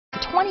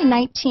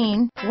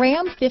2019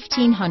 Ram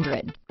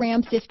 1500.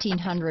 Ram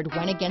 1500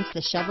 went against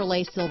the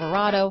Chevrolet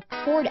Silverado,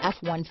 Ford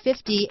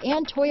F-150,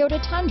 and Toyota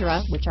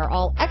Tundra, which are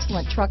all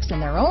excellent trucks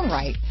in their own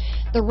right.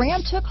 The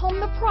Ram took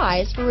home the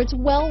prize for its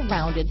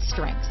well-rounded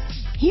strengths.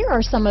 Here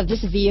are some of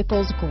this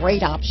vehicle's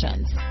great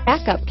options: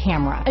 backup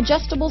camera,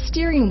 adjustable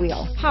steering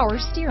wheel, power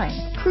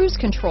steering, cruise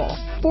control,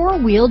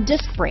 four-wheel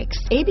disc brakes,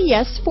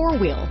 ABS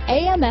four-wheel,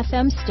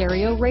 AM/FM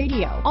stereo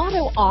radio,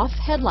 auto-off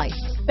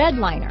headlights, bed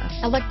liner,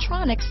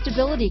 electronic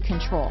stability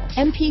control,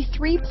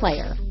 MP3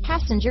 player,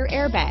 passenger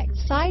airbag,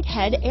 side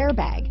head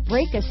airbag,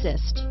 brake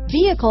assist,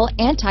 vehicle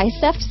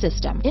anti-theft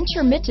system,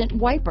 intermittent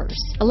wipers,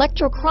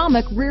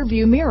 electrochromic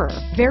rearview mirror,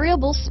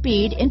 variable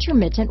speed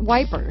intermittent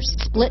wipers,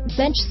 split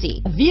bench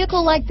seat. A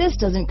vehicle like this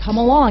doesn't come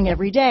along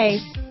every day.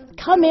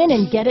 Come in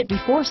and get it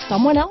before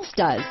someone else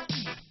does.